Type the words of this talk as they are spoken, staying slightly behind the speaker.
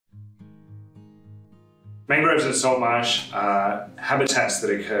Mangroves and salt marsh are habitats that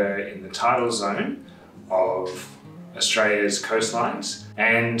occur in the tidal zone of Australia's coastlines,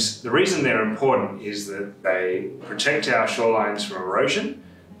 and the reason they're important is that they protect our shorelines from erosion,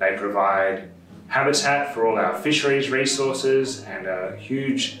 they provide habitat for all our fisheries resources and a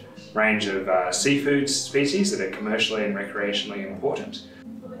huge range of seafood species that are commercially and recreationally important.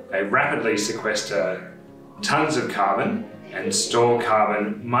 They rapidly sequester tons of carbon and store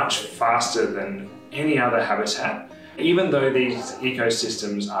carbon much faster than any other habitat. Even though these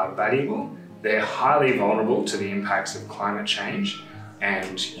ecosystems are valuable, they're highly vulnerable to the impacts of climate change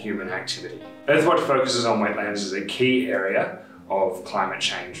and human activity. Earthwatch focuses on wetlands as a key area of climate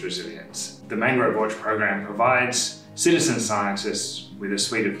change resilience. The MangroveWatch program provides citizen scientists with a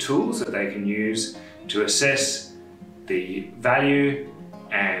suite of tools that they can use to assess the value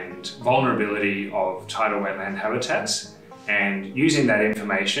and vulnerability of tidal wetland habitats, and using that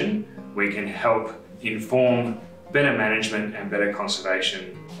information we can help inform better management and better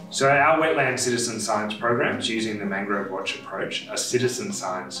conservation. So our wetland citizen science programs using the MangroveWatch approach are citizen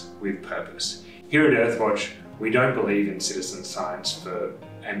science with purpose. Here at Earthwatch, we don't believe in citizen science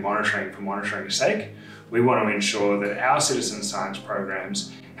and monitoring for monitoring's sake. We want to ensure that our citizen science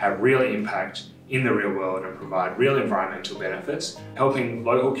programs have real impact in the real world and provide real environmental benefits, helping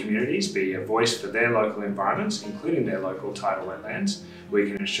local communities be a voice for their local environments, including their local tidal wetlands. We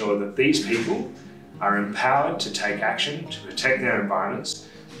can ensure that these people are empowered to take action to protect their environments,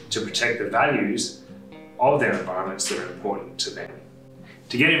 to protect the values of their environments that are important to them.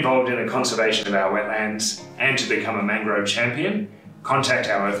 To get involved in the conservation of our wetlands and to become a mangrove champion, contact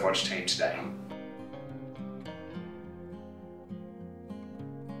our Earthwatch team today.